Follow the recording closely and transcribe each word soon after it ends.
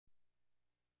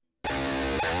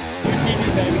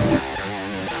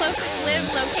Closest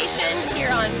live location here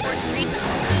on 4th Street.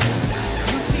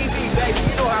 TV, baby,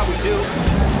 you know how we do.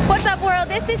 What's up, world?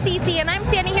 This is Cece, and I'm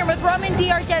standing here with Roman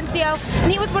DiArgentio,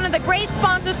 and he was one of the great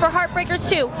sponsors for Heartbreakers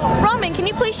 2. Roman, can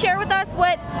you please share with us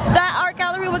what that art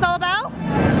gallery was all about?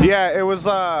 Yeah, it was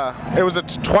a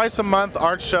twice a month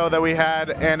art show that we had,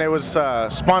 and it was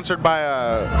sponsored by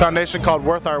a foundation called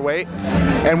Worth Our Weight,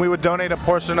 and we would donate a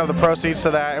portion of the proceeds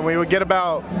to that, and we would get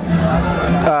about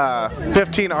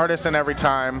 15 artists in every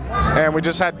time, and we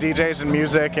just had DJs and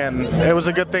music, and it was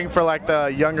a good thing for like the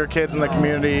younger kids in the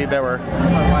community that were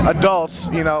adults,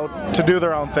 you know, to do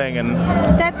their own thing. And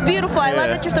that's beautiful. I love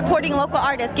that you're supporting local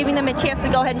artists, giving them a chance to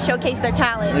go ahead and showcase their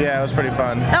talent. Yeah, it was pretty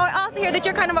fun. Now I also hear that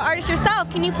you're kind of an artist yourself.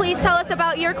 Can you please tell us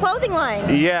about your clothing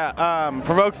line? Yeah,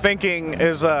 Provoke Thinking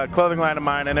is a clothing line of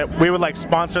mine, and we would like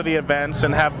sponsor the events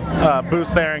and have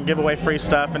booths there and give away free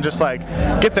stuff and just like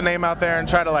get the name out there and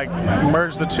try to like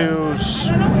merge the two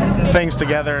things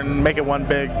together and make it one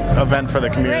big event for the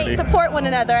community. Great, support one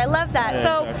another. I love that. Yeah,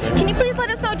 so exactly. Can you please let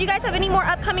us know, do you guys have any more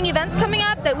upcoming events coming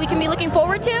up that we can be looking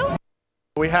forward to?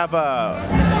 We have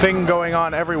a thing going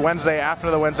on every Wednesday after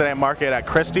the Wednesday night market at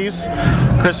Christie's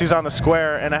on the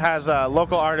square, and it has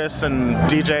local artists and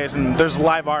DJs, and there's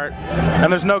live art,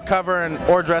 and there's no cover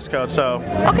or dress code, so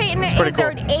okay. And is there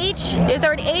an age? Is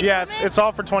there an age? Yeah, it's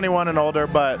all for 21 and older,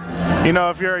 but you know,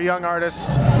 if you're a young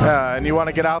artist and you want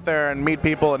to get out there and meet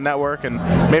people and network and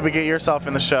maybe get yourself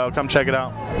in the show, come check it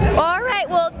out. All right.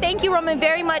 Well, thank you, Roman,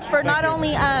 very much for not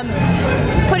only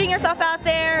putting yourself out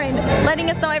there and letting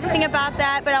us know everything about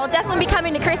that, but I will definitely be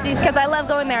coming to Christie's because I love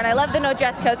going there and I love the no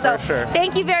dress code. So for sure.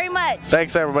 Thank you very much.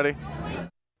 Thanks, everybody.